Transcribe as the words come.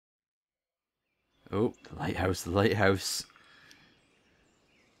Oh, the lighthouse, the lighthouse.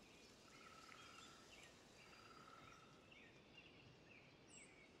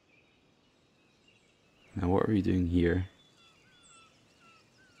 Now what are we doing here?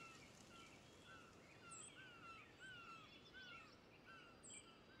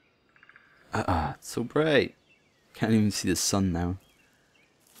 It's so bright. Can't even see the sun now.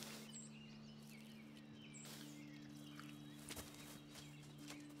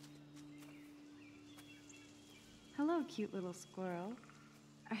 Hello, cute little squirrel.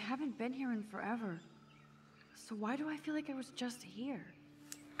 I haven't been here in forever. So why do I feel like I was just here?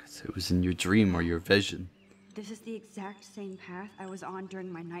 Because it was in your dream or your vision. This is the exact same path I was on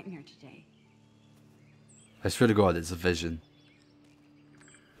during my nightmare today. I swear to God, it's a vision.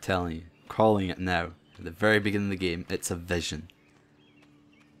 I'm telling you, calling it now. At the very beginning of the game, it's a vision.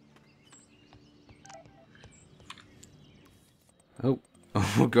 Oh,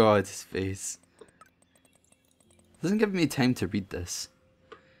 oh God, his face. Doesn't give me time to read this.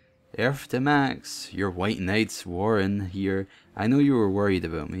 Earth to Max, your white knights Warren here. I know you were worried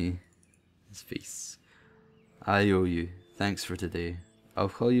about me. His face. I owe you. Thanks for today. I'll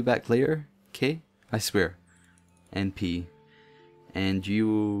call you back later, K? I swear. NP. And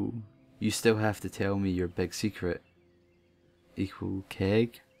you still have to tell me your big secret. Equal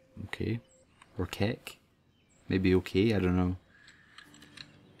keg? Okay. Or kek? Maybe okay, I don't know.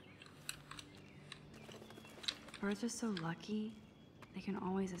 Birds are so lucky, they can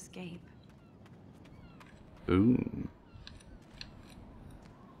always escape. Ooh.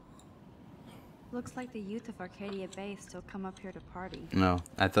 Looks like the youth of Arcadia Bay still come up here to party. No,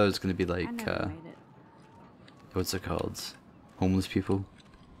 I thought it was gonna be like, I never made it. what's it called? Homeless people.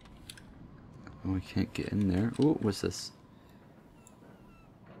 Oh, I can't get in there. Oh, what's this?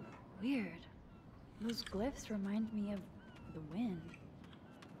 Weird. Those glyphs remind me of the wind.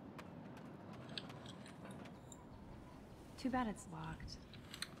 Too bad it's locked.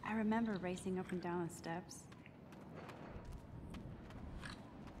 I remember racing up and down the steps.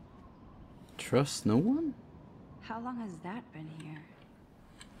 Trust no one? How long has that been here?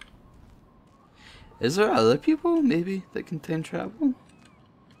 Is there other people, maybe, that can time travel?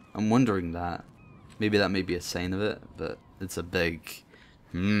 I'm wondering that. Maybe that may be a sign of it, but it's a big...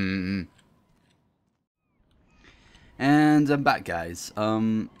 And I'm back, guys.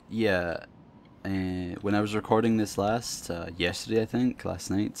 Yeah. When I was recording this yesterday I think, last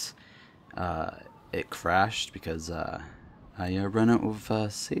night, it crashed because I ran out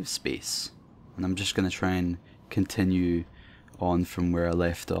of save space. And I'm just going to try and continue on from where I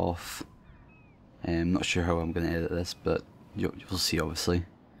left off. I'm not sure how I'm going to edit this, but you'll see obviously.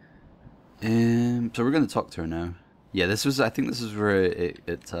 So we're going to talk to her now. Yeah, I think this is where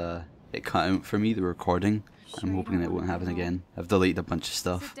it cut out for me, the recording. I'm hoping it won't happen again. I've deleted a bunch of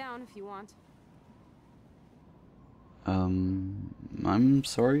stuff. Sit down if you want. I'm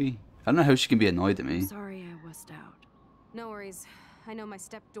sorry. I don't know how she can be annoyed at me. Sorry I wussed out. No worries. I know my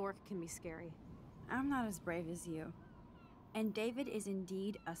step dork can be scary. I'm not as brave as you. And David is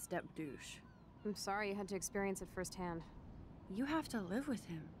indeed a step douche. I'm sorry you had to experience it firsthand. You have to live with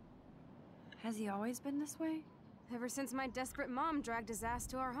him. Has he always been this way? Ever since my desperate mom dragged his ass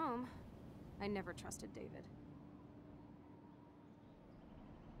to our home, I never trusted David.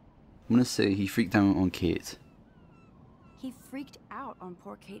 I'm gonna say he freaked out on Kate. He freaked out on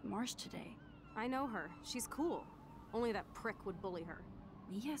poor Kate Marsh today. I know her. She's cool. Only that prick would bully her.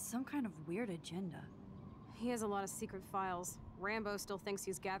 He has some kind of weird agenda. He has a lot of secret files. Rambo still thinks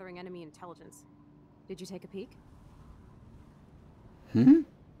he's gathering enemy intelligence. Did you take a peek?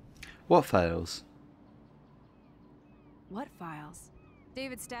 What files? What files?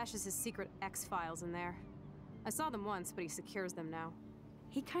 David stashes his secret X-files in there. I saw them once, but he secures them now.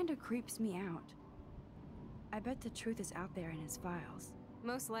 He kinda creeps me out. I bet the truth is out there in his files.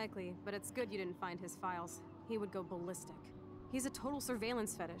 Most likely, but it's good you didn't find his files. He would go ballistic. He's a total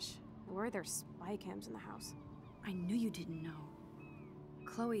surveillance fetish. Where are there spy cams in the house? I knew you didn't know.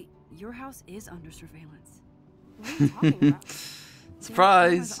 Chloe, your house is under surveillance. What are you talking about?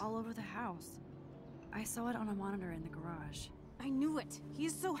 Surprise! All over the house. I saw it on a monitor in the garage. I knew it.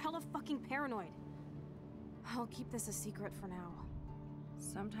 He's so hella fucking paranoid. I'll keep this a secret for now.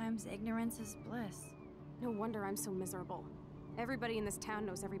 Sometimes ignorance is bliss. No wonder I'm so miserable. Everybody in this town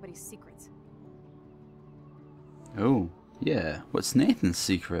knows everybody's secrets. Oh, yeah. What's Nathan's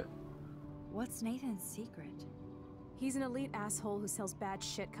secret? What's Nathan's secret? He's an elite asshole who sells bad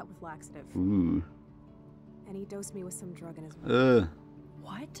shit cut with laxative. Ooh. And he dosed me with some drug in his mouth.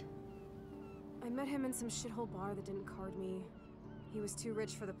 What? I met him in some shithole bar that didn't card me. He was too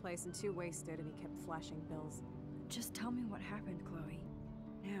rich for the place and too wasted, and he kept flashing bills. Just tell me what happened, Chloe.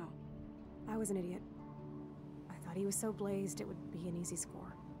 Now. I was an idiot. I thought he was so blazed it would be an easy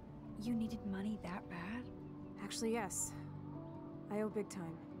score. You needed money that bad? Actually, yes. I owe big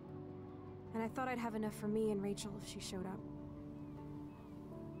time. And I thought I'd have enough for me and Rachel if she showed up.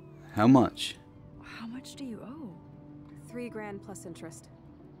 How much? How much do you owe? $3 grand plus interest.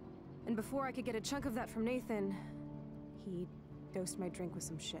 And before I could get a chunk of that from Nathan, he dosed my drink with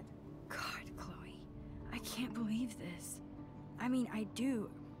some shit. God, Chloe. I can't believe this. I mean, I do.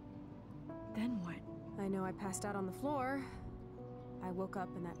 Then what? I know I passed out on the floor. I woke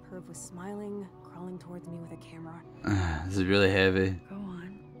up and that perv was smiling, crawling towards me with a camera. This is really heavy. Go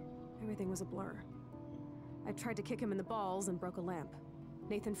on. Everything was a blur. I tried to kick him in the balls and broke a lamp.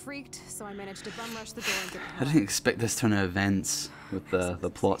 Nathan freaked, so I managed to bum rush the door and get I didn't expect this turn of events with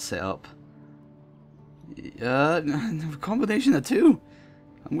the plot set up. Combination of two.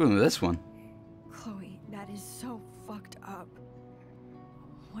 I'm going with this one. Chloe, that is so fucked up.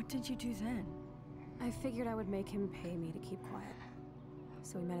 What did you do then? I figured I would make him pay me to keep quiet.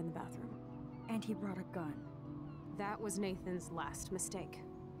 So we met in the bathroom. And he brought a gun. That was Nathan's last mistake.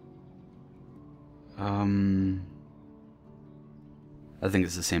 I think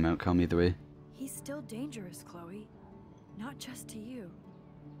it's the same outcome either way. He's still dangerous, Chloe. Not just to you.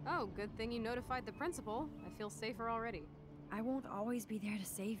 Oh, good thing you notified the principal. I feel safer already. I won't always be there to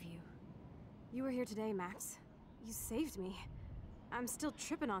save you. You were here today, Max. You saved me. I'm still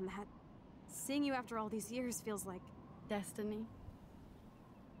tripping on that. Seeing you after all these years feels like... destiny.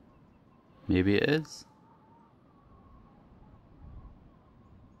 Maybe it is.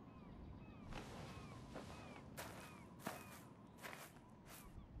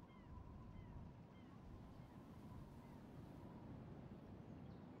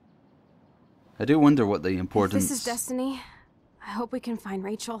 I do wonder what the importance... If this is destiny, I hope we can find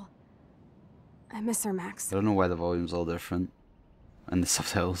Rachel. I miss her, Max. I don't know why the volume's all different. And the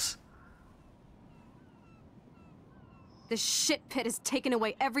subtitles. This shit pit has taken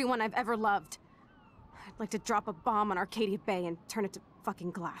away everyone I've ever loved. I'd like to drop a bomb on Arcadia Bay and turn it to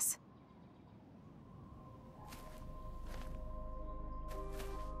fucking glass.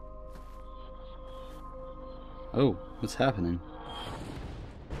 Oh, what's happening?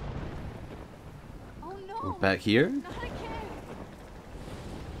 Oh no! We're back here? Not again!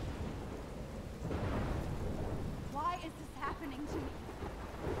 Why is this happening to me?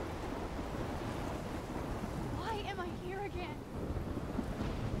 Why am I here again?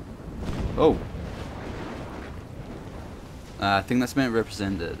 Oh. I think that's meant to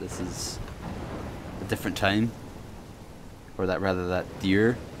represent that this is a different time. Or that rather that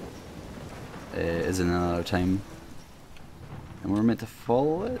deer is in another time. And we're meant to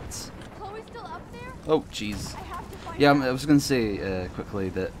follow it? Chloe's still up there? Oh, jeez. I have to find Yeah, out. I was going to say quickly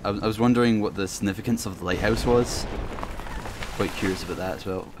that I was wondering what the significance of the lighthouse was. Quite curious about that as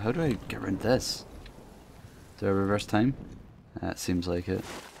well. How do I get around this? Do I reverse time? That seems like it.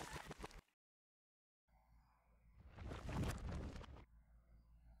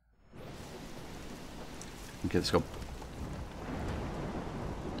 Okay, let's go.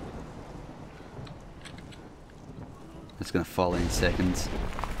 It's gonna fall in seconds.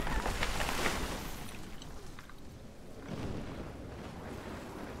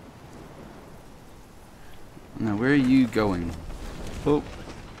 Now, where are you going? Oh.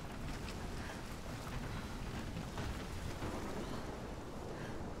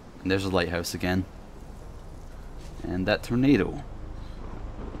 And there's a lighthouse again. And that tornado.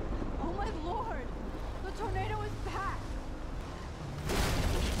 Oh my lord! The tornado is back!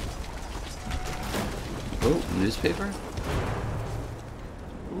 Oh, newspaper?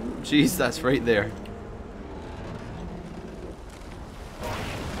 Jeez, that's right there.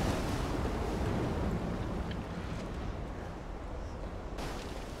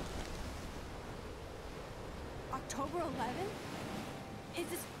 October 11th? Is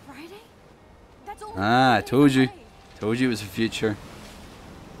this Friday? That's only Ah, I 3 days told you. away. Told you it was the future.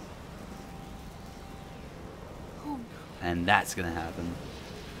 Oh, And that's gonna happen.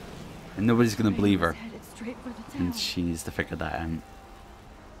 And nobody's gonna believe her. Headed straight for the And town. she needs to figure that out.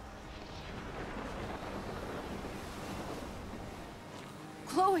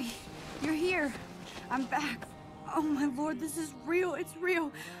 Chloe, you're here. I'm back. Oh my lord, this is real. It's real.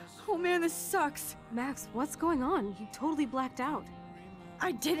 Oh man, this sucks. Max, what's going on? You totally blacked out.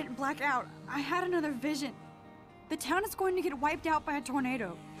 I didn't black out. I had another vision. The town is going to get wiped out by a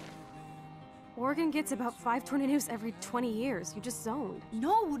tornado. Oregon gets about 5 tornadoes every 20 years. You just zoned.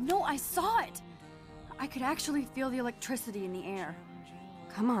 No, I saw it. I could actually feel the electricity in the air.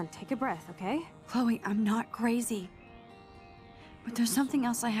 Come on, take a breath, okay? Chloe, I'm not crazy. But there's something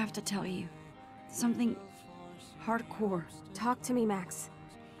else I have to tell you. Something hardcore. Talk to me, Max.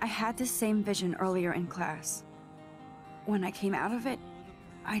 I had this same vision earlier in class. When I came out of it,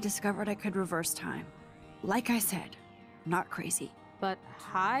 I discovered I could reverse time. Like I said, not crazy. But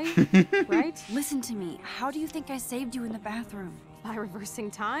high, right? Listen to me. How do you think I saved you in the bathroom? By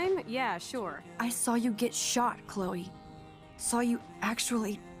reversing time? Yeah, sure. I saw you get shot, Chloe. Saw you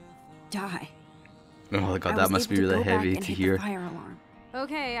actually die. Oh my god, I that was must be able to really go back heavy and to hit hear. the fire alarm.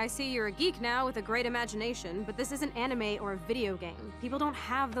 Okay, I see you're a geek now with a great imagination, but this isn't anime or a video game. People don't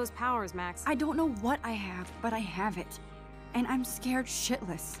have those powers, Max. I don't know what I have, but I have it. And I'm scared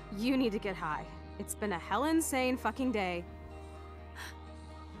shitless. You need to get high. It's been a hell insane fucking day.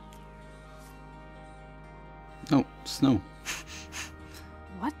 Oh, snow.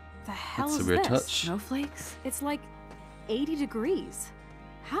 What the hell That's is a weird this? touch. Snowflakes? It's like 80 degrees.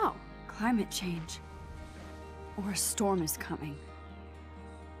 How? Climate change. Or a storm is coming.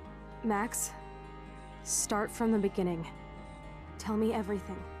 Max, start from the beginning. Tell me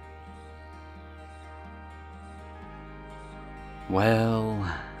everything.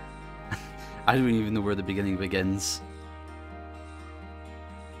 Well, I don't even know where the beginning begins.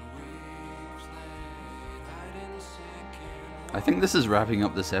 I think this is wrapping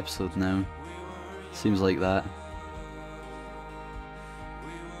up this episode now. Seems like that.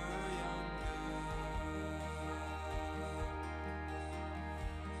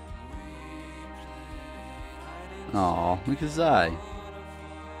 Aw, look at his eye.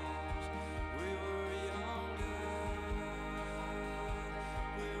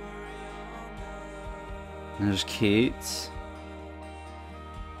 And there's Kate.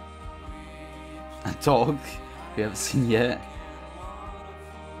 A dog we haven't seen yet.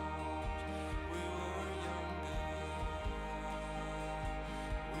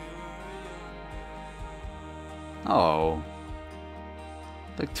 Oh.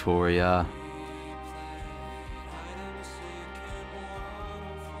 Victoria.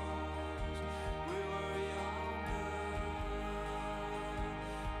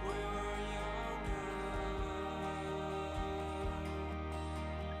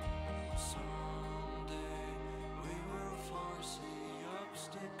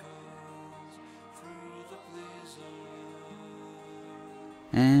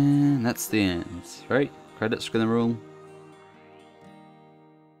 And that's the end. Right, credits gonna roll.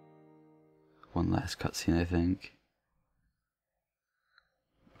 One last cutscene, I think.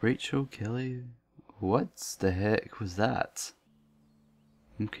 Rachel Kelly? What the heck was that?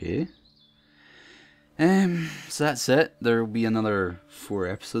 Okay. So that's it. There will be another 4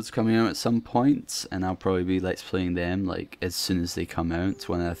 episodes coming out at some point, and I'll probably be let's playing them like as soon as they come out,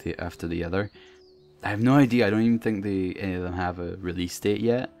 one after the other. I have no idea. I don't even think any of them have a release date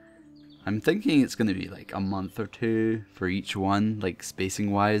yet. I'm thinking it's going to be like a month or 2 for each one, like spacing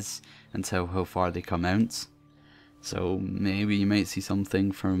wise, until how far they come out. So maybe you might see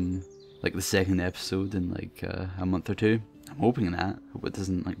something from like the 2nd episode in like a month or 2. I'm hoping that. Hope it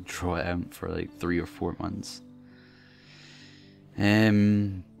doesn't like draw it out for like 3 or 4 months.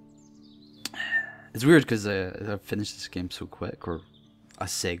 It's weird because I finished this game so quick, or a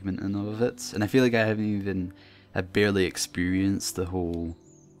segment of it, and I feel like I barely experienced the whole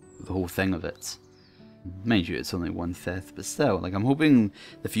thing of it. Mind you, it's only 1/5, but still, like I'm hoping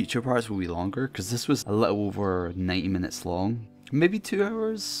the future parts will be longer, because this was a little over 90 minutes long. Maybe 2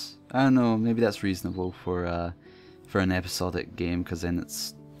 hours? I don't know, maybe that's reasonable for an episodic game, because then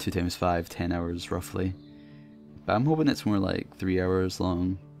it's 2 times 5, 10 hours roughly. But I'm hoping it's more like 3 hours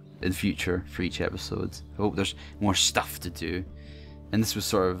long in future for each episode. I hope there's more stuff to do. And this was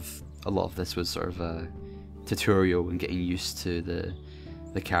sort of, a lot of this was sort of a tutorial and getting used to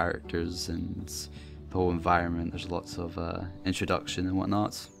the characters and the whole environment. There's lots of introduction and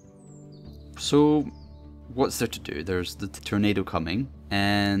whatnot. So, what's there to do? There's the tornado coming,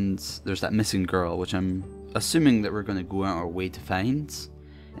 and there's that missing girl, which I'm assuming that we're going to go out our way to find.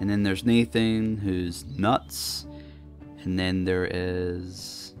 And then there's Nathan, who's nuts. And then there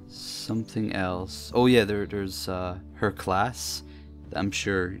is something else. Oh yeah, there's her class that I'm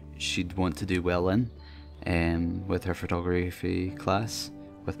sure she'd want to do well in, with her photography class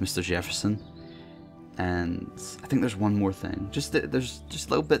with Mr. Jefferson. And I think there's one more thing. There's just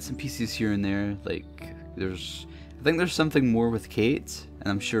little bits and pieces here and there. Like I think there's something more with Kate, and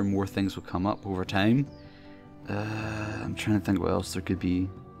I'm sure more things will come up over time. I'm trying to think what else there could be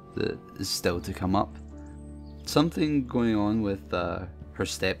that is still to come up. Something going on with her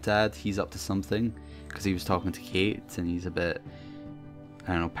stepdad. He's up to something because he was talking to Kate, and he's a bit,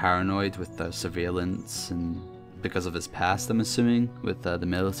 I don't know, paranoid with the surveillance, and because of his past, I'm assuming, with the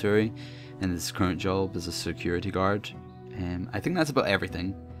military and his current job as a security guard. I think that's about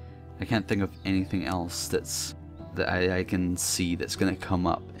everything. I can't think of anything else that's that I can see that's going to come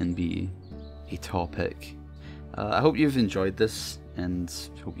up and be a topic. I hope you've enjoyed this, and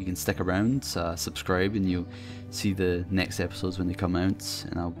hope you can stick around, subscribe, and you'll see the next episodes when they come out,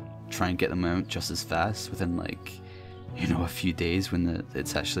 and I'll try and get them out just as fast, within like, you know, a few days when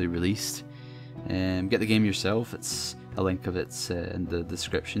it's actually released. Get the game yourself. It's a link of it's in the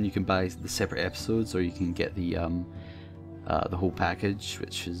description. You can buy the separate episodes, or you can get the whole package,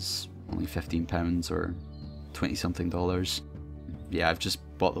 which is only £15 or $20 something. Yeah, I've just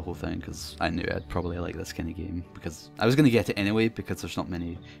bought the whole thing because I knew I'd probably like this kind of game, because I was going to get it anyway, because there's not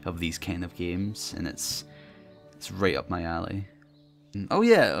many of these kind of games, and it's right up my alley. Oh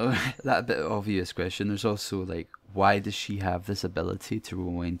yeah, that bit of obvious question, there's also like, why does she have this ability to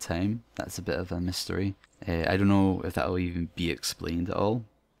rewind time? That's a bit of a mystery. I don't know if that'll even be explained at all.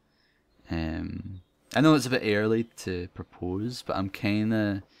 I know it's a bit early to propose, but I'm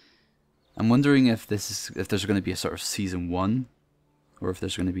wondering if there's going to be a sort of season 1, or if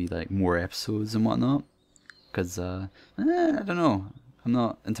there's going to be like more episodes and whatnot. Because I don't know. I'm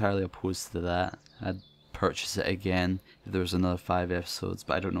not entirely opposed to that. I'd purchase it again if there was another 5 episodes,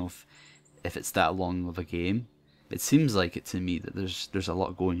 but I don't know if it's that long of a game. It seems like it to me that there's a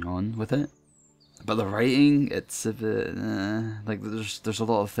lot going on with it. But the writing, it's a bit like there's a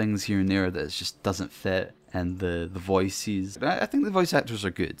lot of things here and there that it just doesn't fit, and the voices. I think the voice actors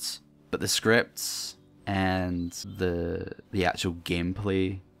are good, but the scripts and the actual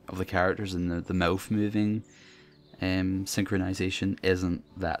gameplay of the characters and the mouth moving synchronization isn't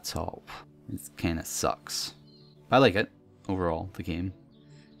that top. It kind of sucks. I like it overall, the game,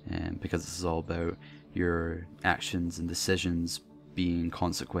 because this is all about your actions and decisions being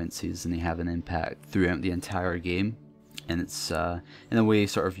consequences, and they have an impact throughout the entire game, and it's in a way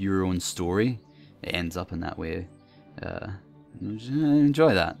sort of your own story. It ends up in that way.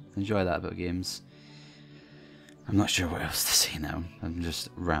 Enjoy that about games. I'm not sure what else to say now. I'm just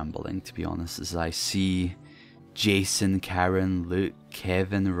rambling, to be honest, as I see Jason, Karen, Luke,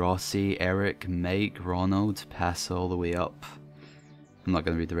 Kevin, Rossi, Eric, Mike, Ronald pass all the way up. I'm not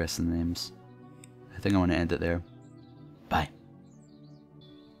going to read the rest of the names. I think I want to end it there. Bye.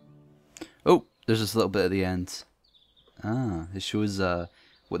 Oh, there's this little bit at the end. It shows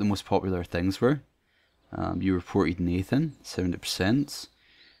what the most popular things were. You reported Nathan, 70%.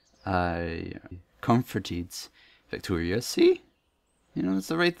 I comforted Victoria. See? You know, it's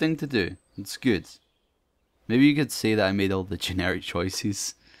the right thing to do. It's good. Maybe you could say that I made all the generic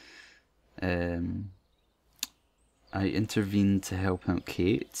choices. I intervened to help out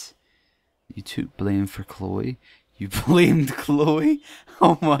Kate. You took blame for Chloe. You blamed Chloe?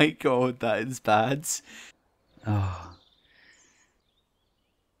 Oh my god, that is bad. Oh.